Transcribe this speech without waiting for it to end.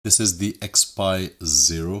This is the XPi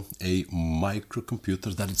Zero, a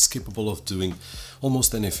microcomputer that is capable of doing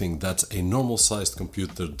almost anything that a normal sized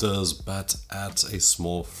computer does, but at a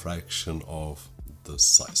small fraction of the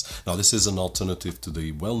size. Now, this is an alternative to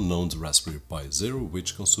the well-known Raspberry Pi Zero,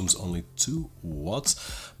 which consumes only 2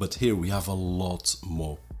 watts, but here we have a lot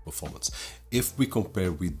more performance. If we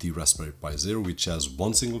compare with the Raspberry Pi Zero, which has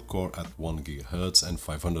one single core at 1 GHz and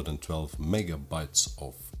 512 megabytes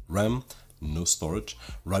of RAM, no storage.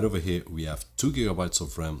 Right over here we have 2 GB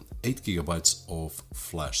of RAM, 8 GB of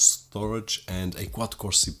flash storage, and a quad-core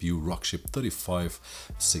CPU Rockchip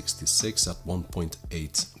 3566 at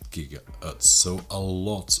 1.8 GHz. So a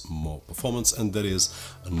lot more performance, and there is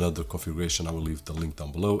another configuration. I will leave the link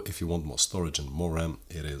down below. If you want more storage and more RAM,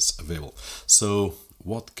 it is available. So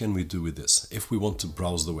what can we do with this? If we want to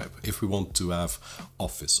browse the web, if we want to have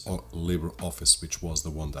Office or LibreOffice, which was the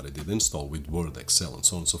one that I did install with Word, Excel, and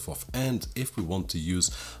so on and so forth, and if we want to use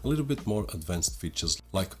a little bit more advanced features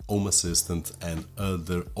like Home Assistant and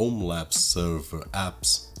other Home Lab server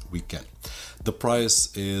apps, we can. The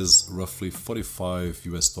price is roughly $45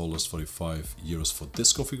 US, 45 euros for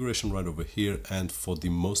this configuration right over here, and for the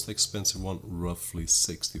most expensive one, roughly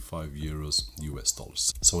 65 euros US.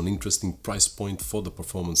 So an interesting price point for the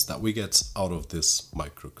performance that we get out of this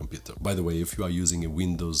microcomputer. By the way, if you are using a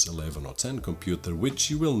Windows 11 or 10 computer,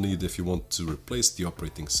 which you will need if you want to replace the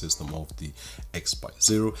operating system of the XPi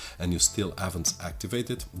Zero, and you still haven't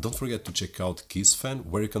activated, don't forget to check out KeysFan,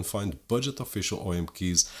 where you can find budget official OEM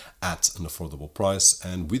keys at an affordable price,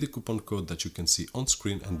 and with the coupon code that you can see on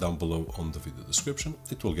screen and down below on the video description,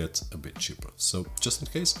 it will get a bit cheaper. So just in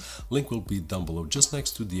case, link will be down below just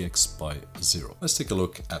next to the XPi Zero. Let's take a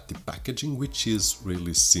look at the packaging, which is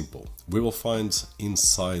really simple. We will find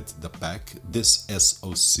inside the pack this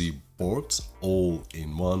SoC board, all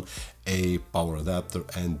in one, a power adapter,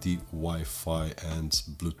 and the Wi-Fi and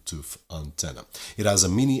Bluetooth antenna. It has a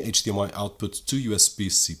mini HDMI output, 2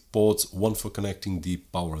 USB-C ports, one for connecting the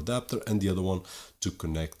power adapter and the other one to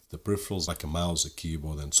connect the peripherals like a mouse, a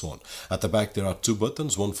keyboard, and so on. At the back there are 2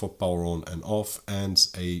 buttons, one for power on and off and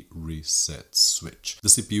a reset switch. The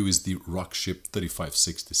CPU is the Rockchip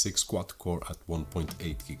 3566 quad-core at 1.8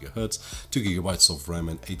 GHz, 2 GB of RAM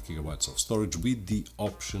and 8 GB of storage, with the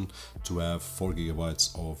option to have 4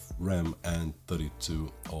 GB of RAM and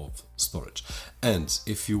 32 of storage. And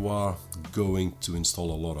if you are going to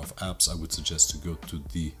install a lot of apps, I would suggest to go to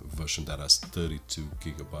the version that has 32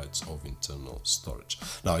 GB of internal storage.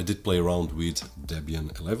 Now, I did play around with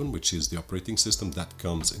Debian 11, which is the operating system that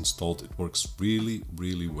comes installed. It works really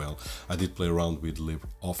well. I did play around with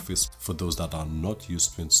LibreOffice. For those that are not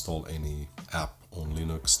used to install any app on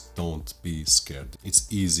Linux, don't be scared.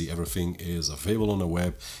 It's easy. Everything is available on the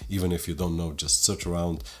web. Even if you don't know, just search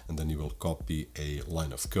around and then you will copy a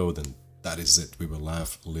line of code, and that is it. We will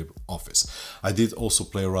have LibreOffice. I did also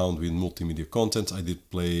play around with multimedia content. I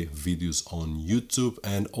did play videos on YouTube,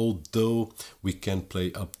 and although we can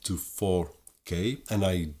play up to 4K, and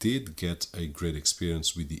I did get a great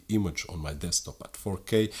experience with the image on my desktop at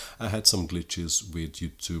 4K, I had some glitches with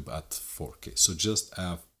YouTube at 4K. So just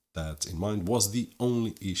have that in mind. Was the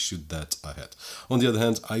only issue that I had. On the other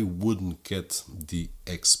hand, I wouldn't get the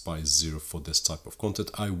XPi Zero for this type of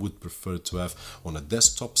content. I would prefer to have on a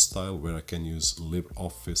desktop style where I can use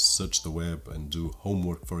LibreOffice, search the web and do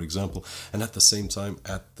homework, for example, and at the same time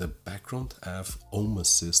at the background have Home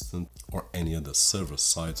Assistant or any other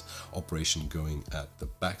server-side operation going at the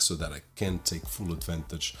back, so that I can take full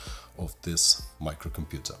advantage of this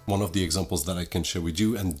microcomputer. One of the examples that I can share with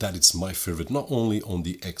you, and that it's my favorite not only on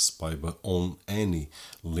the XPi but on any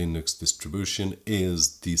Linux distribution,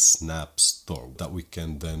 is the Snap Store, that we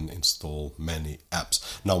can then install many apps.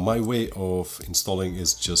 Now, my way of installing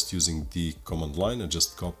is just using the command line. I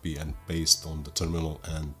just copy and paste on the terminal,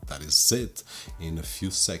 and that is it. In a few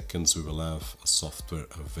seconds we will have a software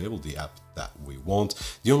available, the app that we want.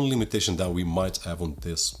 The only limitation that we might have on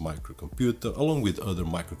this microcomputer, along with other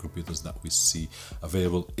microcomputers that we see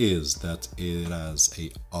available, is that it has a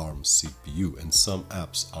ARM CPU, and some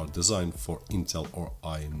apps are designed for Intel or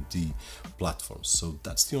AMD platforms. So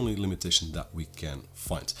that's the only limitation that we can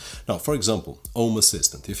find. Now, for example, Home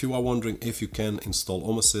Assistant. If you are wondering if you can install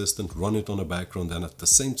Home Assistant, run it on the background, and at the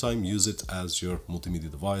same time use it as your multimedia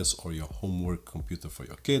device or your homework computer for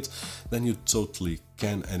your kids, then you totally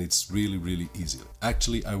can, and it's really easy.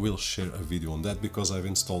 Actually, I will share a video on that because I've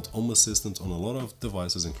installed Home Assistant on a lot of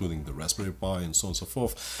devices, including the Raspberry Pi and so on and so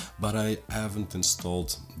forth, but I haven't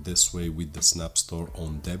installed this way with the Snap Store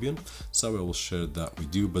on Debian, so I will share that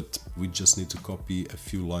with you, but we just need to copy a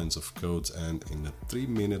few lines of code, and in a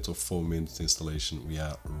 3-minute or 4-minute installation we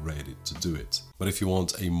are ready to do it. But if you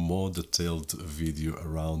want a more detailed video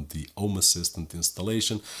around the Home Assistant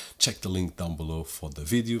installation, check the link down below for the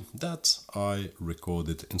video that I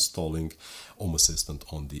recorded installing Home Assistant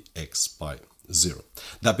on the X-Pi 0.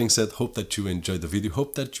 That being said, hope that you enjoyed the video,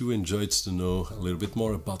 hope that you enjoyed to know a little bit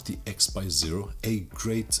more about the X-Pi 0, a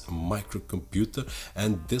great microcomputer,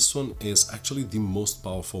 and this one is actually the most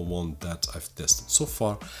powerful one that I've tested so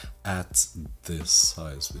far at this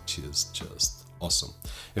size, which is just awesome.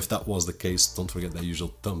 If that was the case, don't forget that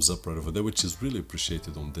usual thumbs up right over there, which is really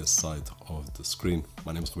appreciated on this side of the screen.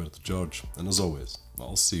 My name is Roberto, and as always,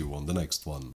 I'll see you on the next one.